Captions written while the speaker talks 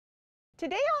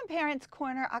Today on Parents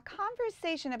Corner, a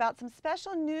conversation about some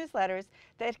special newsletters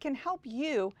that can help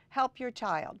you help your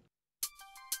child.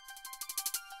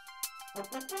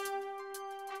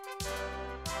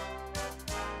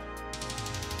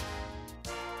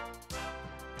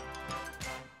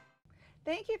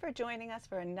 Thank you for joining us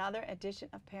for another edition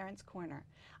of Parents Corner.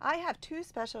 I have two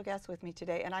special guests with me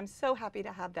today, and I'm so happy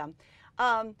to have them.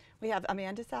 We have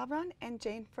Amanda Salveron and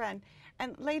Jane Friend.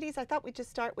 And ladies, I thought we'd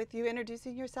just start with you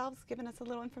introducing yourselves, giving us a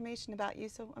little information about you.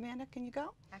 So Amanda, can you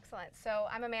go? Excellent. So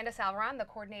I'm Amanda Salveron, the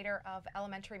coordinator of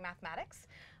elementary mathematics.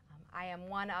 I am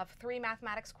one of 3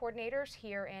 mathematics coordinators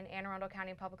here in Anne Arundel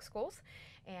County Public Schools,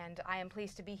 and I am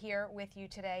pleased to be here with you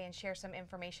today and share some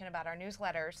information about our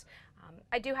newsletters.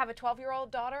 I do have a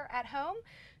 12-year-old daughter at home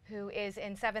who is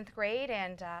in 7th grade,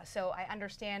 and so I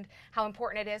understand how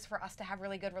important it is for us to have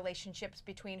really good relationships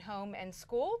between home and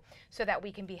school so that we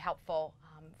can be helpful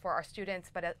for our students,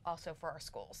 but also for our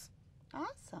schools.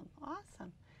 Awesome,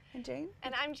 awesome. And Jane?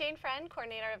 And I'm Jane Friend,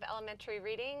 coordinator of elementary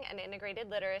reading and integrated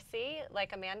literacy.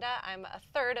 Like Amanda, I'm a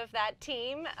third of that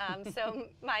team. So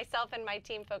myself and my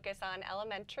team focus on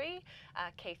elementary,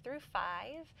 K through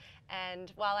 5.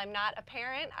 And while I'm not a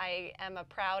parent, I am a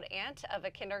proud aunt of a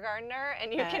kindergartner,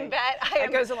 and you can bet I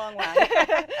am goes a long way.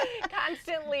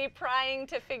 constantly prying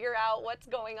to figure out what's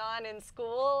going on in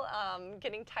school,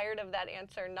 getting tired of that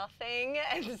answer nothing.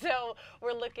 And so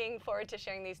we're looking forward to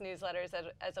sharing these newsletters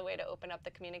as a way to open up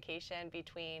the communication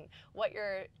between what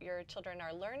your children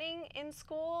are learning in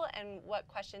school and what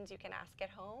questions you can ask at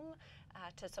home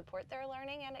to support their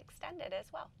learning and extend it as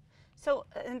well. So,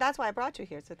 and that's why I brought you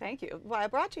here, so thank you. Why I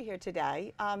brought you here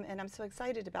today, and I'm so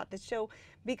excited about this show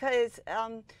because,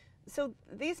 so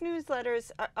these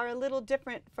newsletters are a little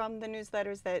different from the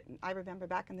newsletters that I remember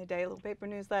back in the day, a little paper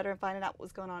newsletter and finding out what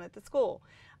was going on at the school,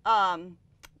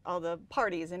 all the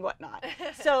parties and whatnot.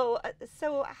 So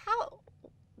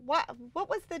what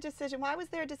was the decision, why was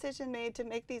there a decision made to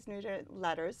make these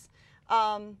newsletters?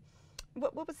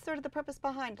 What was sort of the purpose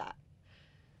behind that?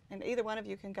 And either one of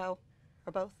you can go.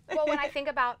 Or both? Well, when I think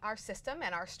about our system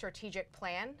and our strategic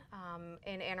plan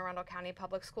in Anne Arundel County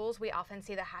Public Schools, we often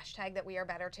see the hashtag that we are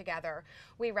better together.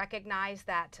 We recognize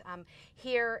that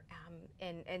here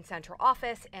in central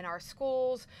office, in our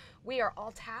schools, we are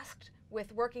all tasked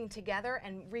with working together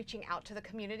and reaching out to the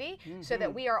community so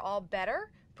that we are all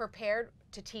better prepared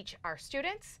to teach our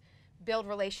students, build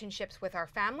relationships with our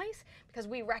families, because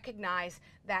we recognize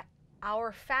that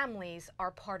our families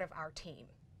are part of our team.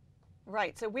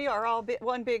 Right, so we are all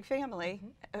one big family,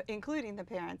 including the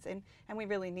parents, and we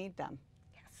really need them.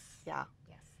 Yes. Yeah.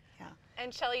 Yes. Yeah.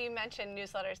 And Shelley, you mentioned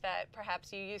newsletters that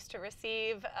perhaps you used to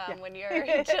receive when your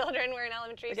children were in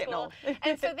elementary school.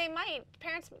 And so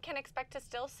parents can expect to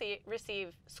still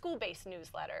receive school-based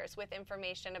newsletters with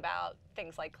information about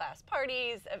things like class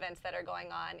parties, events that are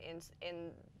going on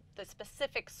in the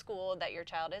specific school that your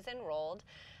child is enrolled.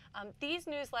 These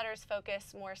newsletters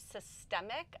focus more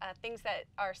systemic, things that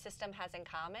our system has in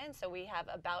common. So we have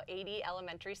about 80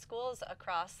 elementary schools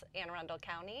across Anne Arundel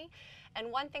County.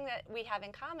 And one thing that we have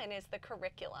in common is the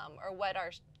curriculum, or what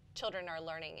our children are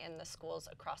learning in the schools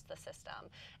across the system.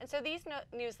 And so these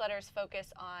newsletters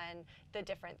focus on the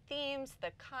different themes,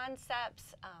 the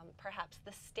concepts, perhaps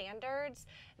the standards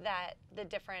that the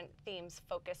different themes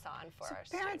focus on for our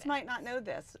students. Parents might not know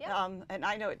this, Yeah. and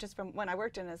I know it just from when I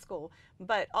worked in a school,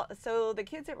 but so the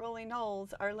kids at Rolling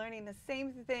Knolls are learning the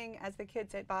same thing as the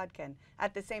kids at Bodkin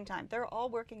at the same time. They're all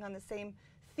working on the same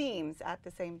themes at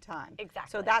the same time.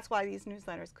 Exactly. So that's why these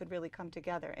newsletters could really come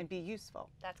together and be useful.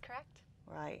 That's correct.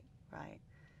 Right, right.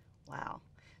 Wow.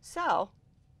 So,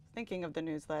 thinking of the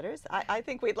newsletters, I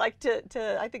think we'd like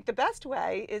I think the best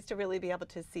way is to really be able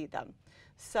to see them.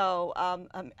 So,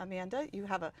 Amanda, you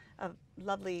have a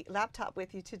lovely laptop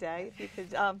with you today. If you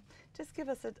could just give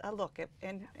us a look at,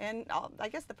 and I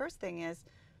guess the first thing is,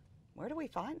 where do we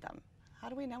find them? How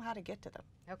do we know how to get to them?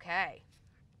 Okay.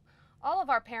 All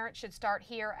of our parents should start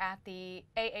here at the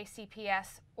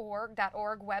aacps.org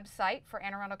website for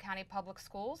Anne Arundel County Public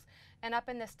Schools. And up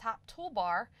in this top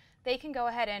toolbar, they can go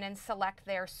ahead and select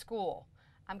their school.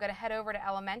 I'm going to head over to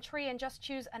elementary and just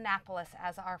choose Annapolis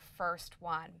as our first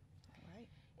one. All right.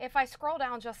 If I scroll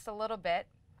down just a little bit,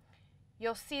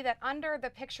 you'll see that under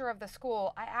the picture of the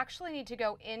school, I actually need to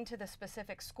go into the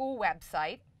specific school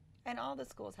website. And all the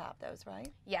schools have those,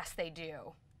 right? Yes, they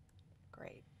do.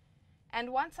 Great.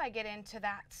 And once I get into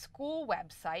that school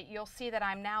website, you'll see that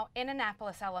I'm now in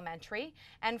Annapolis Elementary.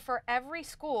 And for every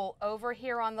school over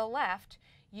here on the left,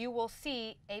 you will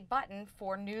see a button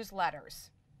for newsletters.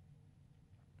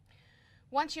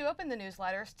 Once you open the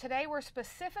newsletters, today we're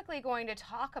specifically going to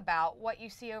talk about what you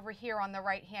see over here on the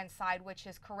right-hand side, which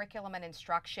is curriculum and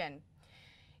instruction.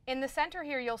 In the center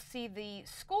here, you'll see the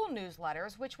school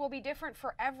newsletters, which will be different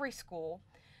for every school.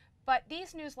 But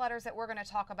these newsletters that we're going to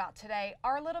talk about today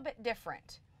are a little bit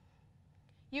different.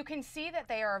 You can see that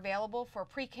they are available for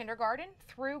pre-kindergarten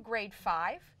through grade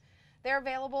 5. They're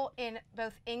available in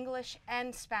both English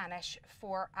and Spanish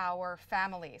for our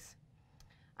families.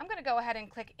 I'm going to go ahead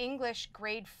and click English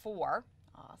grade 4.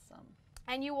 Awesome.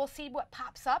 And you will see what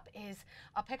pops up is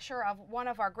a picture of one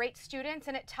of our great students,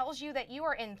 and it tells you that you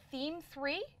are in theme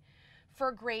 3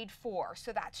 for grade 4.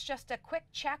 So that's just a quick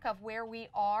check of where we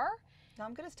are. Now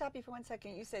I'm going to stop you for 1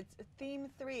 second. You said theme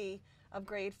 3 of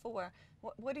grade 4.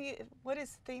 What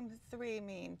does theme 3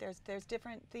 mean? There's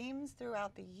different themes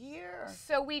throughout the year?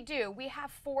 So we do. We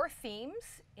have 4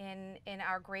 themes in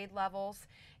our grade levels,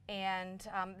 and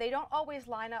they don't always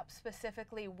line up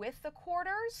specifically with the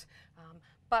quarters,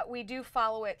 but we do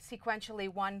follow it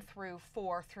sequentially 1 through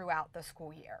 4 throughout the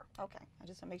school year. Okay, I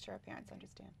just want to make sure our parents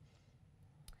understand.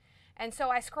 And so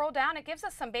I scroll down, it gives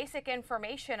us some basic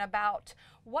information about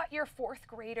what your 4th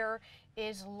grader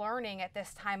is learning at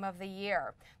this time of the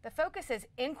year. The focus is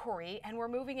inquiry, and we're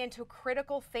moving into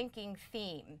critical thinking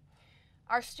theme.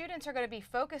 Our students are going to be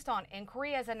focused on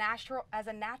inquiry as a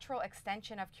natural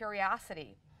extension of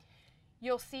curiosity.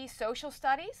 You'll see social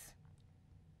studies,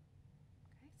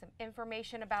 some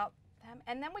information about them,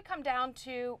 and then we come down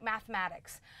to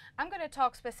mathematics. I'm going to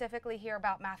talk specifically here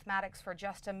about mathematics for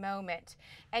just a moment,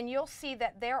 and you'll see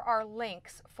that there are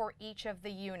links for each of the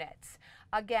units.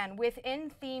 Again, within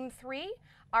theme 3,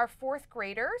 our 4th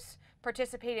graders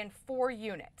participate in 4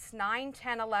 units, 9,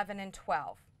 10, 11, and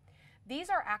 12.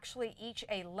 These are actually each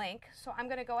a link, so I'm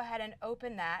going to go ahead and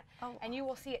open that, and you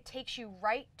will see it takes you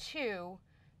right to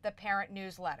the parent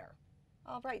newsletter.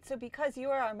 All right, so because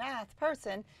you are our math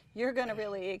person, you're going to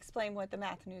really explain what the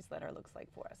math newsletter looks like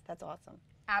for us. That's awesome.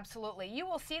 Absolutely. You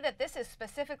will see that this is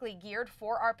specifically geared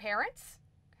for our parents.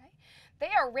 Okay? They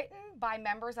are written by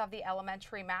members of the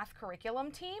elementary math curriculum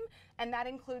team, and that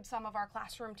includes some of our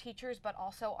classroom teachers, but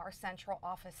also our central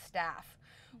office staff.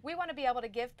 We want to be able to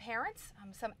give parents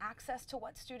some access to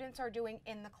what students are doing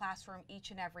in the classroom each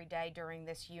and every day during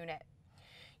this unit.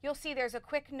 You'll see there's a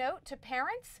quick note to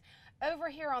parents. Over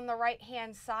here on the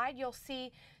right-hand side, you'll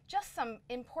see just some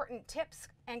important tips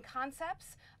and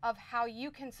concepts of how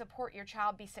you can support your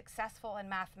child be successful in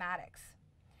mathematics.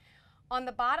 On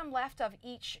the bottom left of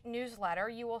each newsletter,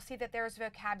 you will see that there's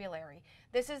vocabulary.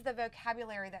 This is the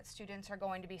vocabulary that students are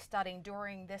going to be studying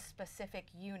during this specific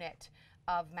unit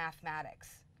of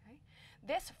mathematics. Okay?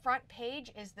 This front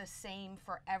page is the same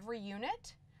for every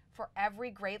unit, for every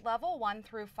grade level, 1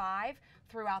 through 5,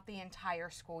 throughout the entire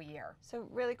school year. So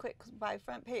really quick, by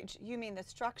front page, you mean the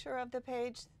structure of the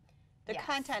page? The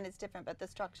content is different, but the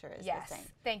structure is the same.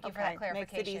 Thank you for that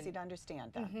clarification. Makes it easy to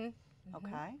understand then.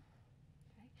 Okay.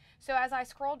 So as I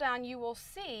scroll down, you will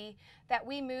see that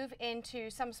we move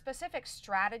into some specific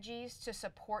strategies to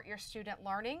support your student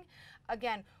learning.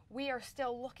 Again, we are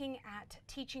still looking at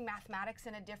teaching mathematics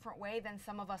in a different way than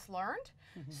some of us learned.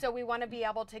 So we want to be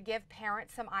able to give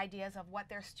parents some ideas of what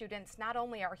their students not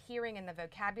only are hearing in the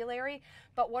vocabulary,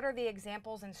 but what are the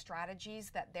examples and strategies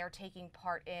that they're taking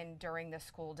part in during the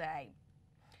school day.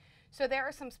 So there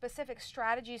are some specific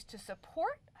strategies to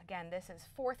support. Again, this is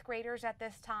 4th graders at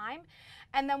this time.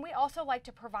 And then we also like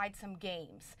to provide some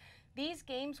games. These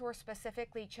games were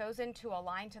specifically chosen to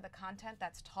align to the content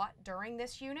that's taught during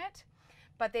this unit,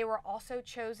 but they were also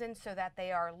chosen so that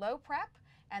they are low prep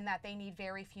and that they need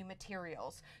very few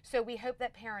materials. So we hope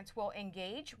that parents will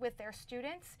engage with their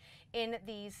students in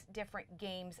these different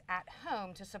games at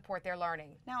home to support their learning.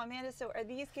 Now, Amanda, so are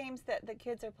these games that the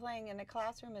kids are playing in the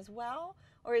classroom as well?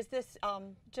 Or is this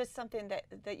just something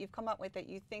that you've come up with that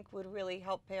you think would really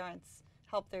help parents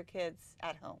help their kids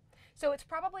at home? So it's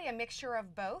probably a mixture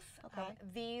of both. Okay.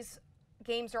 These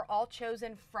games are all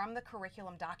chosen from the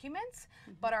curriculum documents,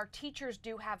 but our teachers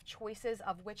do have choices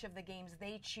of which of the games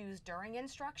they choose during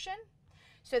instruction.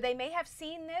 So they may have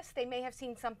seen this, they may have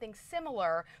seen something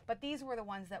similar, but these were the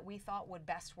ones that we thought would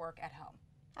best work at home.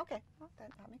 Okay, well, that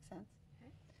makes sense.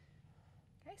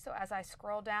 Okay, so as I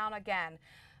scroll down again,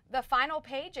 the final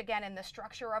page, again, in the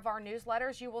structure of our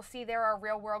newsletters, you will see there are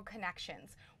real-world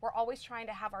connections. We're always trying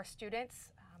to have our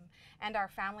students and our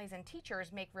families and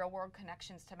teachers make real-world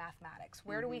connections to mathematics.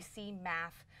 Where do we see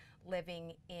math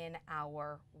living in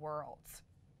our worlds?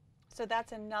 So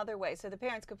that's another way. So the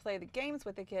parents could play the games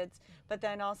with the kids, but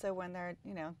then also when they're,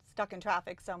 stuck in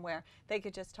traffic somewhere, they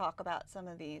could just talk about some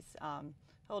of these,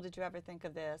 oh, did you ever think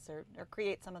of this, or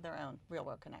create some of their own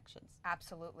real-world connections.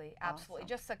 Absolutely, absolutely. Awesome.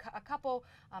 Just a couple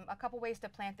ways to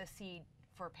plant the seed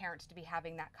for parents to be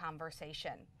having that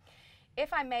conversation.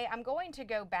 If I may, I'm going to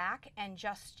go back and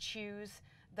just choose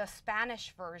the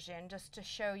Spanish version just to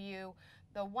show you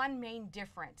the one main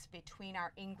difference between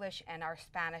our English and our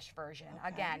Spanish version.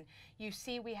 Okay. Again, you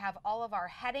see we have all of our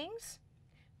headings,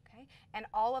 okay, and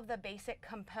all of the basic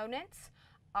components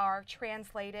are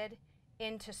translated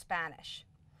into Spanish.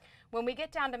 When we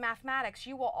get down to mathematics,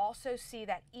 you will also see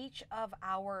that each of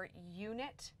our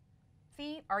unit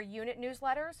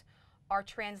newsletters are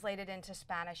translated into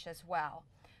Spanish as well.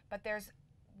 But there's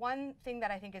one thing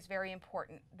that I think is very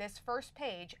important. This first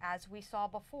page, as we saw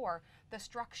before, the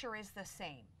structure is the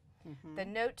same. Mm-hmm. The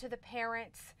note to the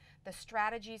parents, the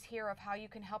strategies here of how you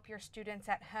can help your students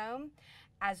at home,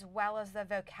 as well as the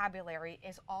vocabulary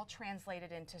is all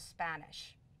translated into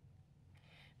Spanish.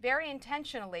 Very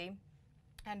intentionally,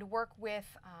 and work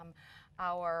with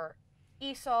our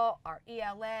ESOL, our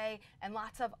ELA, and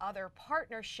lots of other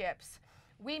partnerships,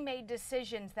 we made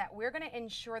decisions that we're going to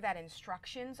ensure that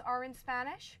instructions are in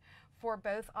Spanish for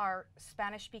both our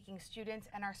Spanish-speaking students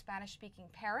and our Spanish-speaking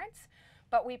parents,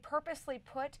 but we purposely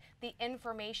put the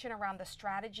information around the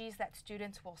strategies that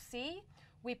students will see.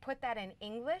 We put that in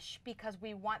English because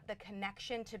we want the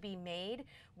connection to be made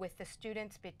with the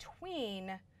students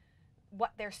between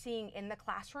what they're seeing in the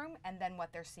classroom and then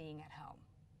what they're seeing at home.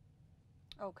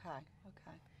 Okay,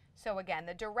 okay. So again,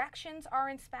 the directions are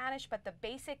in Spanish, but the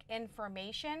basic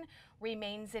information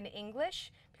remains in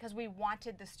English because we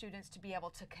wanted the students to be able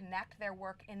to connect their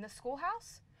work in the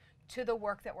schoolhouse to the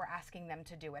work that we're asking them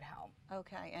to do at home.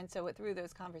 Okay, and so through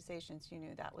those conversations, you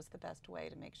knew that was the best way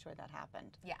to make sure that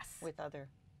happened. Yes. With other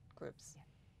groups. Yeah.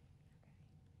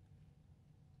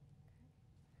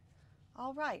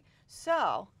 All right,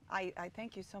 so I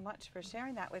thank you so much for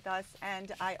sharing that with us.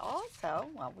 And I also,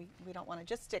 well, we don't want to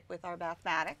just stick with our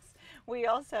mathematics. We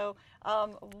also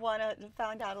want to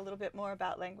find out a little bit more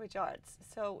about language arts.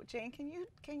 So Jane, can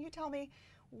you tell me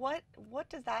what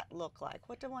does that look like?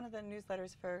 What do one of the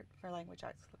newsletters for language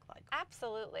arts look like?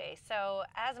 Absolutely. So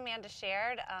as Amanda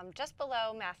shared, just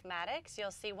below mathematics,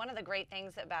 you'll see one of the great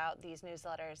things about these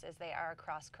newsletters is they are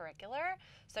cross-curricular.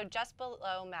 So just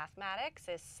below mathematics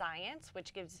is science,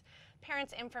 which gives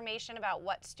parents information about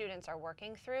what students are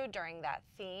working through during that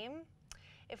theme.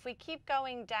 If we keep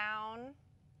going down,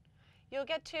 you'll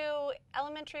get to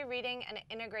elementary reading and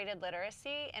integrated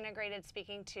literacy, integrated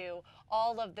speaking to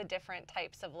all of the different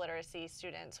types of literacy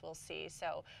students will see.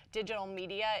 So digital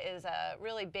media is a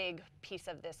really big piece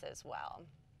of this as well.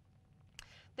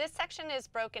 This section is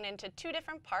broken into two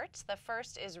different parts. The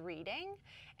first is reading,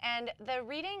 and the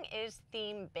reading is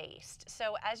theme-based.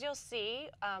 So as you'll see,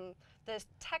 the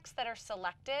texts that are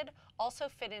selected also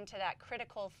fit into that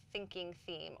critical thinking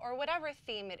theme, or whatever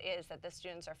theme it is that the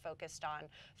students are focused on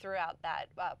throughout that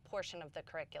portion of the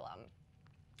curriculum.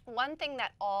 One thing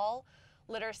that all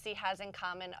literacy has in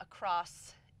common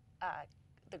across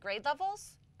the grade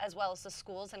levels, as well as the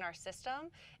schools in our system,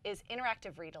 is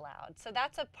interactive read aloud. So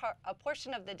that's a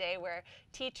portion of the day where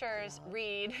teachers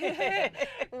read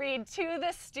read to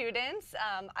the students.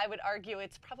 I would argue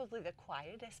it's probably the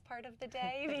quietest part of the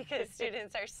day because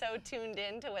students are so tuned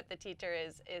in to what the teacher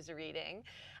is reading.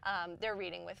 They're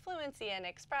reading with fluency and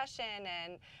expression,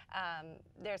 and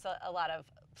there's a lot of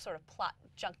sort of plot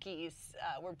junkies.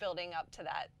 We're building up to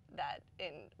that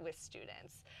with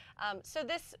students. So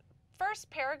this first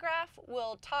paragraph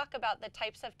will talk about the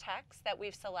types of text that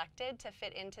we've selected to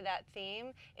fit into that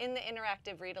theme in the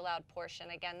interactive read aloud portion.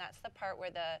 Again, that's the part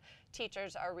where the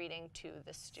teachers are reading to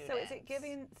the students. So is it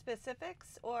giving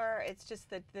specifics, or it's just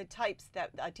the types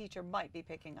that a teacher might be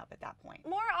picking up at that point?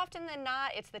 More often than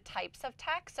not, it's the types of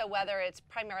text. So whether it's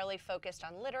primarily focused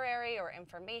on literary or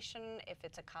information, if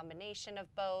it's a combination of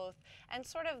both, and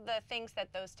sort of the things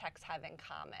that those texts have in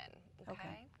common.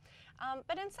 Okay.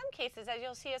 But in some cases, as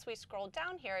you'll see as we scroll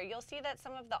down here, you'll see that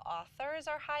some of the authors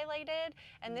are highlighted,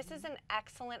 and this is an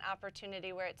excellent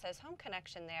opportunity where it says Home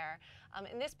Connection there.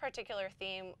 In this particular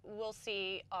theme, we'll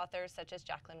see authors such as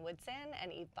Jacqueline Woodson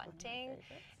and Eve Bunting.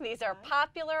 These are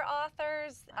popular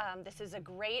authors. This is a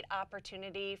great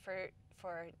opportunity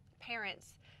for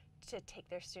parents to take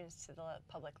their students to the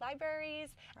public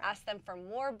libraries, ask them for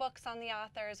more books on the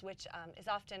authors, which is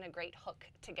often a great hook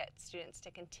to get students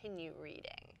to continue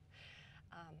reading.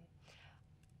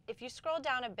 If you scroll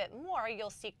down a bit more, you'll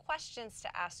see questions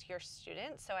to ask your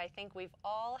students. So I think we've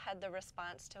all had the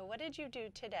response to, what did you do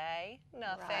today?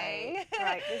 Nothing.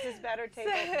 Right. This is better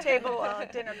table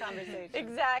dinner conversation.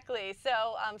 Exactly.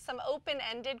 So some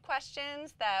open-ended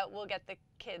questions that will get the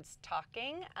kids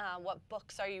talking. What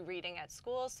books are you reading at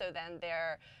school? So then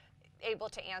they're able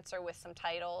to answer with some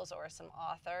titles or some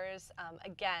authors.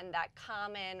 Again, that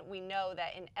common, we know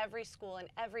that in every school, in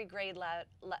every grade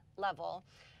level,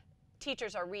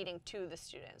 teachers are reading to the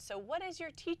students. So what is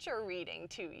your teacher reading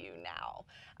to you now?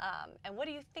 And what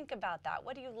do you think about that?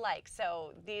 What do you like?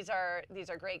 So these are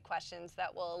great questions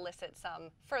that will elicit some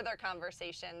further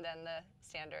conversation than the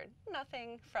standard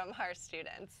nothing from our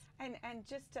students. And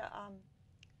just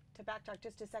to backtrack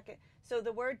just a second, so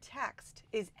the word text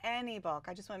is any book.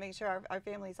 I just want to make sure our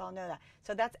families all know that.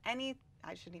 So that's any,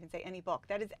 I shouldn't even say any book,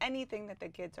 that is anything that the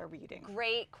kids are reading.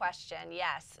 Great question,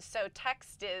 yes. So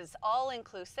text is all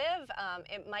inclusive.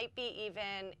 It might be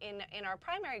even in our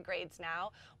primary grades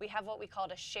now, we have what we call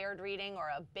a shared reading or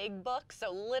a big book.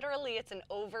 So literally it's an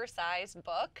oversized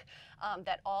book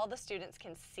that all the students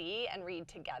can see and read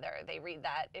together. They read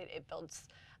that, it builds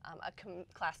a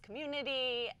class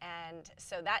community, and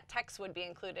so that text would be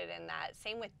included in that.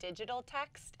 Same with digital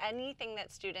text. Anything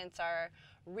that students are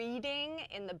reading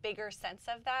in the bigger sense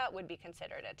of that would be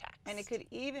considered a text. And it could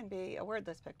even be a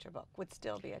wordless picture book, would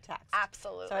still be a text.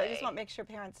 Absolutely. So I just want to make sure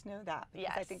parents know that, because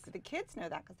yes. I think the kids know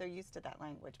that because they're used to that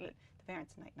language, but the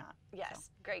parents might not. Yes,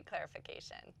 so. Great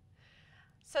clarification.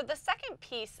 So the second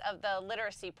piece of the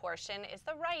literacy portion is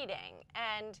the writing.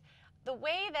 And the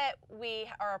way that we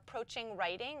are approaching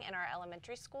writing in our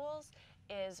elementary schools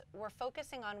is we're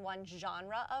focusing on one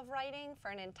genre of writing for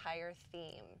an entire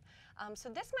theme. So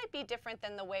this might be different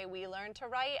than the way we learn to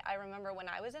write. I remember when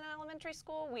I was in elementary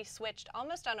school, we switched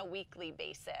almost on a weekly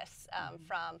basis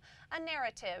from a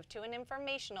narrative to an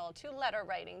informational to letter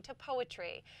writing to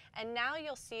poetry. And now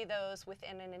you'll see those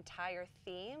within an entire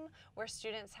theme where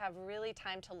students have really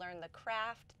time to learn the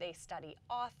craft. They study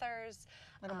authors.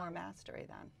 A little more mastery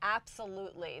then.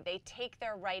 Absolutely. They take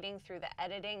their writing through the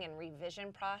editing and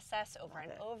revision process over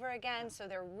and over again. Yeah. So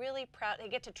they're really proud. They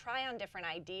get to try on different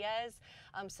ideas.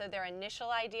 So their initial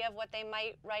idea of what they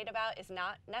might write about is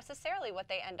not necessarily what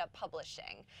they end up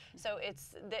publishing. So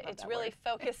it's really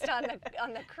focused on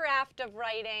the craft of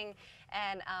writing.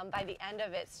 And by the end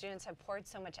of it, students have poured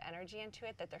so much energy into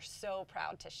it that they're so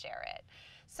proud to share it.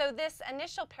 So this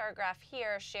initial paragraph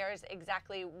here shares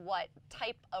exactly what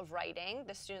type of writing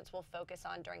the students will focus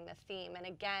on during the theme. And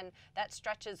again, that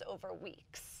stretches over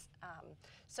weeks.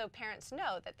 So parents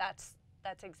know that that's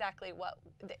exactly what,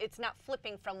 it's not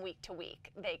flipping from week to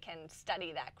week. They can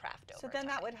study that craft over So then time.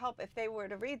 that would help, if they were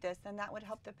to read this, then that would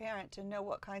help the parent to know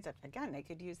what kinds of, again, they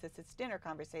could use this as dinner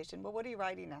conversation. Well, what are you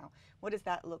writing now? What does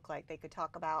that look like? They could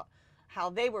talk about how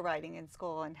they were writing in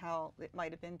school and how it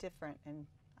might have been different. And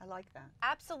I like that.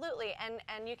 Absolutely,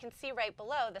 and you can see right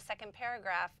below, the second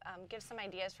paragraph gives some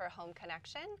ideas for a home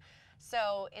connection.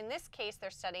 So in this case, they're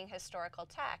studying historical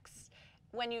texts.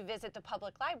 When you visit the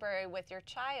public library with your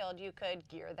child, you could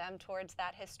gear them towards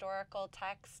that historical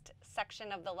text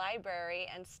section of the library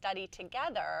and study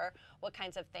together what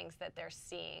kinds of things that they're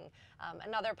seeing.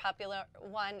 Another popular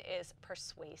one is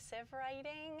persuasive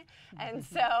writing. And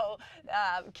so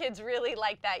kids really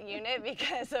like that unit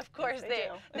because, of course,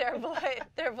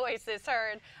 their voice is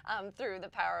heard through the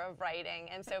power of writing.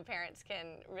 And so parents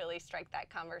can really strike that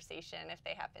conversation if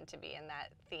they happen to be in that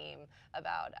theme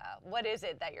about what is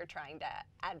it that you're trying to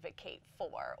advocate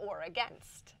for or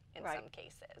against in some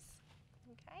cases.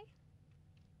 Okay.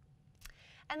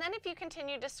 And then if you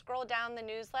continue to scroll down the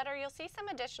newsletter, you'll see some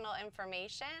additional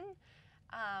information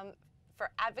for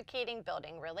advocating,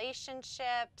 building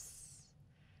relationships,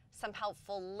 some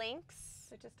helpful links.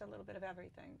 So just a little bit of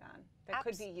everything then that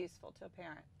could be useful to a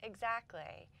parent.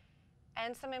 Exactly.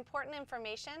 And some important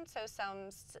information, so some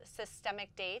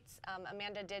systemic dates.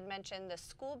 Amanda did mention the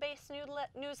school-based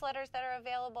newsletters that are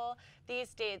available.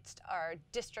 These dates are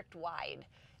district-wide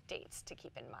dates to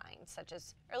keep in mind, such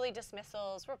as early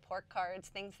dismissals, report cards,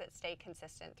 things that stay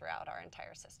consistent throughout our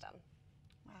entire system.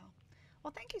 Wow.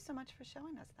 Well, thank you so much for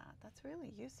showing us that. That's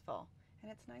really useful,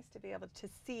 and it's nice to be able to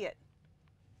see it.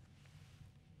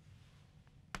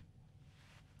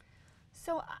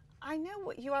 So I know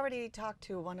what you already talked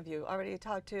to, one of you already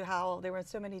talked to how there were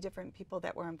so many different people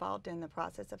that were involved in the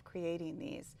process of creating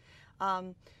these.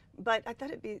 But I thought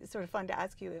it'd be sort of fun to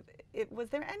ask you, was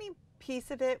there any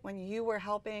piece of it when you were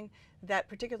helping that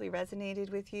particularly resonated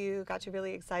with you, got you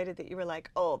really excited that you were like,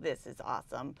 oh, this is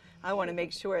awesome. I want to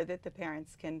make sure that the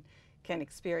parents can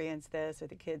experience this, or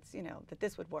the kids, you know, that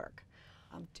this would work.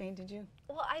 Jane, did you?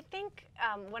 Well, I think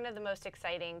one of the most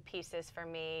exciting pieces for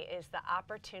me is the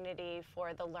opportunity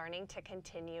for the learning to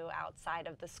continue outside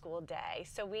of the school day.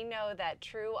 So we know that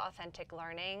true, authentic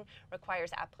learning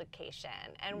requires application.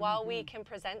 And while we can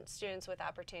present students with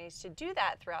opportunities to do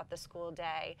that throughout the school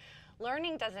day,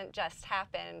 learning doesn't just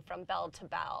happen from bell to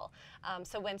bell.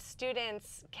 So when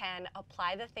students can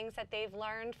apply the things that they've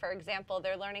learned, for example,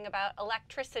 they're learning about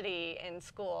electricity in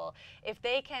school, if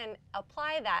they can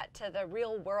apply that to the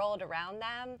real world around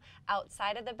them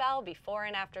outside of the bell, before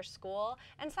and after school,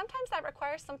 and sometimes that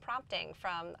requires some prompting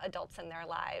from adults in their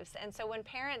lives. And so when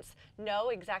parents know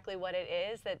exactly what it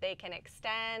is that they can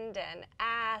extend and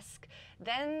ask,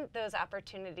 then those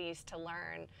opportunities to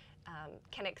learn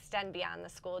can extend beyond the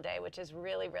school day, which is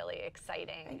really, really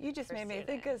exciting. And you just made me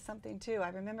think of something too. I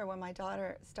remember when my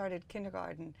daughter started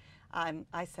kindergarten,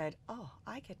 I said, oh,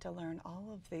 I get to learn all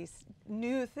of these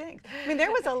new things. I mean,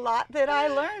 there was a lot that I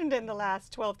learned in the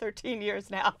last 12, 13 years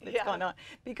now that's going on,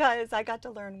 because I got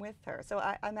to learn with her. So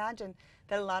I imagine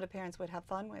that a lot of parents would have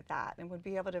fun with that and would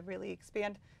be able to really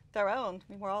expand their own.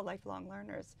 I mean, we're all lifelong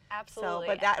learners. Absolutely.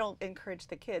 So, but that'll encourage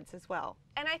the kids as well.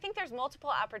 And I think there's multiple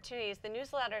opportunities. The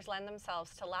newsletters lend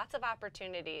themselves to lots of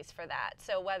opportunities for that.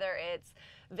 So whether it's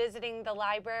visiting the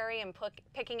library and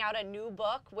picking out a new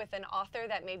book with an author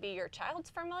that maybe your child's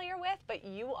familiar with, but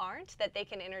you aren't, that they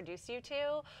can introduce you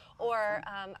to, or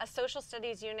a social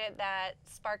studies unit that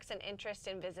sparks an interest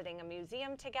in visiting a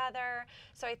museum together.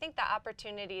 So I think the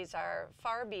opportunities are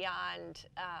far beyond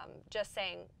just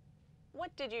saying,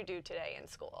 what did you do today in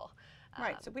school?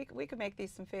 Right, so we could make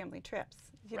these some family trips.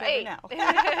 You right. never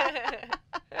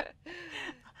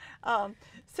know.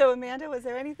 So Amanda, was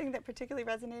there anything that particularly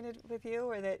resonated with you,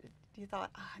 or that you thought,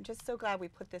 oh, I'm just so glad we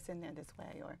put this in there this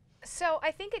way? Or So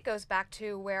I think it goes back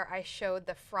to where I showed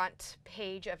the front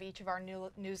page of each of our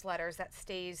newsletters that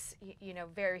stays,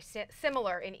 very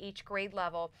similar in each grade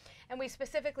level. And we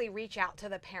specifically reach out to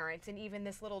the parents, and even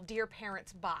this little Dear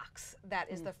Parents box that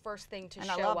is the first thing to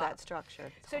show up. And I love that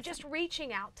structure. It's so awesome. Just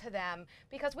reaching out to them,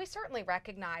 because we certainly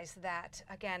recognize that,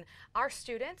 again, our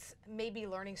students may be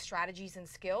learning strategies and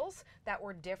skills that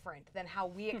were different than how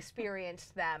we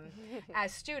experienced them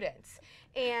as students.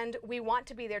 And we want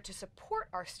to be there to support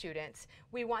our students.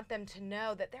 We want them to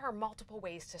know that there are multiple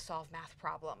ways to solve math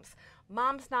problems.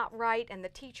 Mom's not right and the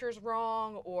teacher's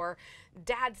wrong, or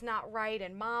dad's not right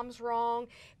and mom's wrong.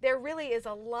 There really is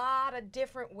a lot of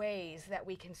different ways that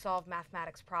we can solve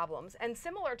mathematics problems. And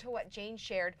similar to what Jane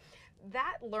shared,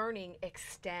 that learning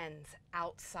extends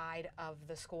outside of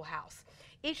the schoolhouse.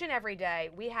 Each and every day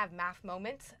we have math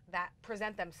moments that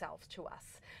present themselves to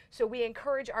us. So we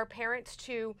encourage our parents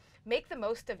to make the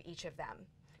most of each of them,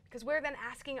 because we're then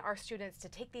asking our students to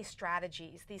take these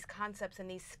strategies, these concepts, and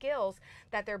these skills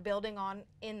that they're building on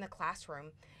in the classroom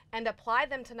and apply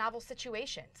them to novel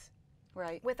situations.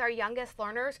 Right. With our youngest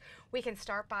learners, we can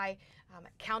start by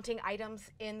counting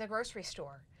items in the grocery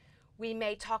store. We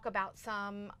may talk about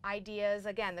some ideas.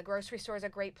 Again, the grocery store is a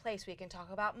great place. We can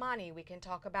talk about money. We can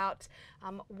talk about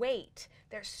weight.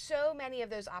 There's so many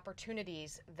of those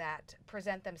opportunities that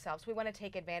present themselves. We want to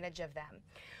take advantage of them.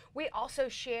 We also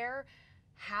share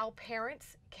how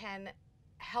parents can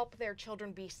help their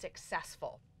children be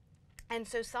successful. And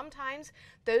so sometimes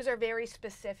those are very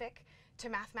specific to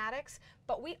mathematics,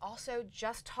 but we also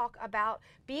just talk about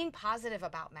being positive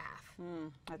about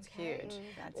math. That's huge.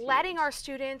 That's Letting huge. our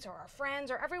students or our friends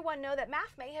or everyone know that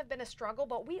math may have been a struggle,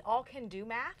 but we all can do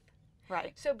math.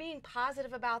 Right. So being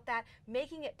positive about that,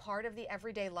 making it part of the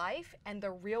everyday life and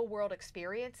the real world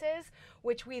experiences,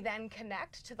 which we then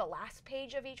connect to the last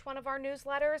page of each one of our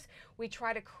newsletters. We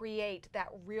try to create that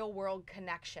real world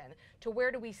connection to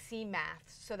where do we see math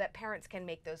so that parents can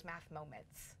make those math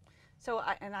moments. So,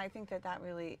 I think that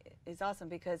really is awesome,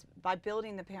 because by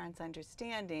building the parents'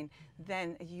 understanding,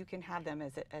 then you can have them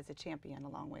as a champion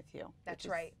along with you. That's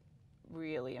right.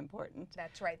 Really important.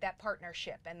 That's right. That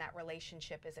partnership and that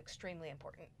relationship is extremely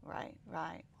important. Right,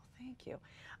 right. Well, thank you.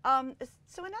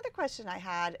 So another question I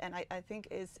had, and I think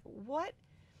is, what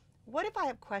if I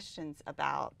have questions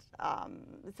about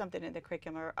something in the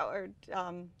curriculum, or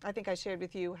I think I shared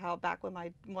with you how back when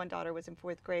my one daughter was in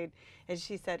 4th grade, and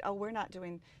she said, oh, we're not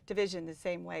doing division the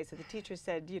same way. So the teacher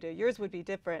said, yours would be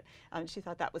different. She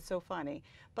thought that was so funny.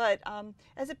 But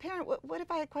as a parent, what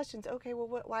if I had questions? Okay,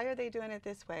 well, why are they doing it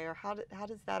this way? Or how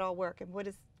does that all work? And what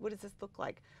does this look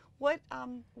like? What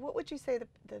would you say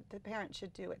the parent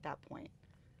should do at that point?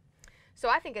 So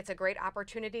I think it's a great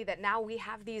opportunity that now we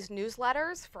have these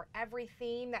newsletters for every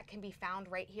theme that can be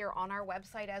found right here on our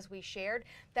website, as we shared,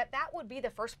 that would be the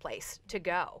first place to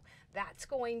go. That's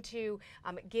going to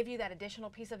give you that additional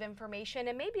piece of information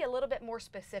and maybe a little bit more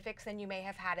specifics than you may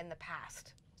have had in the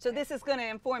past. So this is going to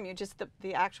inform you, just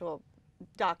the actual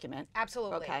document.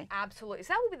 Absolutely. Okay. Absolutely.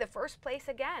 So that would be the first place,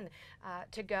 again,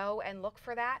 to go and look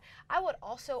for that. I would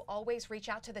also always reach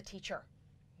out to the teacher.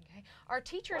 Okay. Our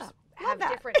teachers Wow. have Love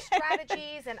that. different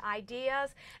strategies and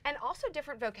ideas, and also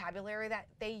different vocabulary that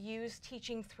they use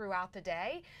teaching throughout the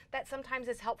day that sometimes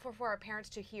is helpful for our parents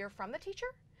to hear from the teacher,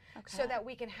 so that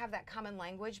we can have that common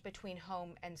language between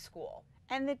home and school.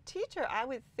 And the teacher, I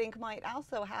would think, might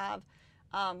also have,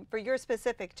 for your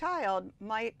specific child,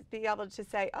 might be able to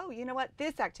say, oh, you know what,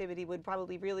 this activity would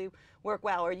probably really work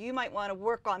well, or you might want to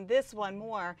work on this one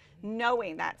more,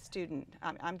 knowing that student.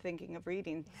 I'm thinking of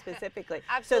reading specifically.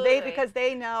 Absolutely. So because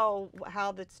they know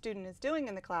how the student is doing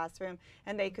in the classroom,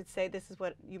 and they could say, this is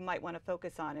what you might want to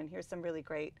focus on, and here's some really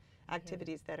great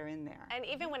activities that are in there. And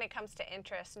even when it comes to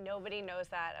interest, nobody knows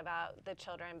that about the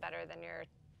children better than your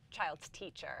child's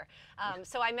teacher.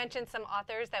 So I mentioned some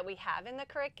authors that we have in the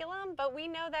curriculum, but we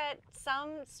know that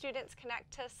some students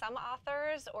connect to some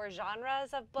authors or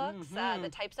genres of books, the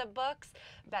types of books,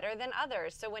 better than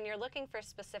others. So when you're looking for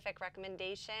specific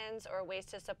recommendations or ways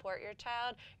to support your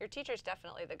child, your teacher's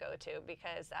definitely the go-to,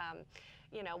 because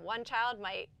you know, one child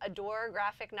might adore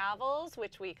graphic novels,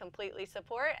 which we completely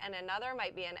support, and another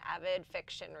might be an avid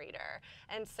fiction reader,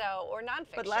 and so, or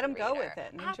nonfiction. But let them reader. go with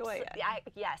it and enjoy it.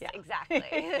 Yes, Yeah. exactly.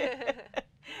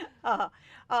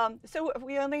 So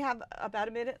we only have about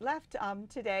a minute left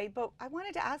today, but I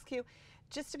wanted to ask you,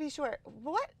 just to be sure,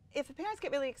 what if the parents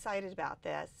get really excited about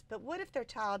this, but what if their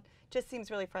child just seems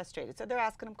really frustrated? So they're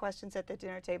asking them questions at the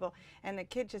dinner table, and the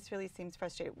kid just really seems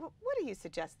frustrated. What do you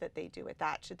suggest that they do with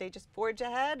that? Should they just forge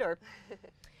ahead, or?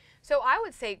 So I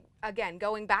would say, again,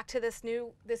 going back to this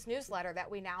newsletter that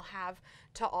we now have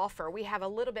to offer, we have a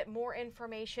little bit more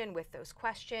information with those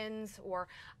questions or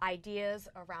ideas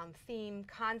around theme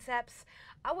concepts.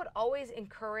 I would always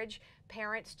encourage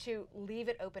parents to leave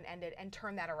it open-ended and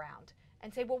turn that around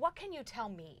and say, well, what can you tell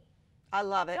me? I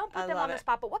love it. Don't put them on the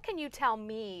spot, but what can you tell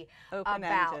me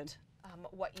about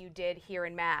what you did here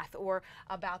in math, or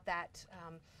about that,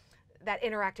 that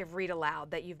interactive read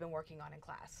aloud that you've been working on in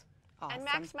class? Awesome. And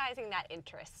maximizing that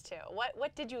interest too.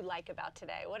 What did you like about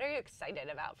today? What are you excited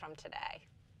about from today?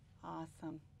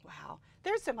 Awesome. Wow.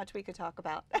 There's so much we could talk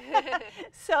about.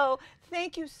 So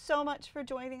thank you so much for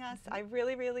joining us. I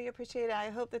really, really appreciate it. I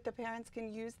hope that the parents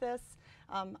can use this.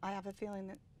 I have a feeling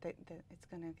that it's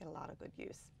going to get a lot of good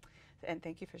use. And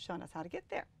thank you for showing us how to get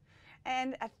there.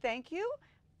 And thank you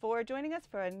for joining us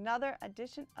for another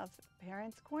edition of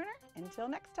Parents Corner. Until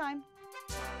next time.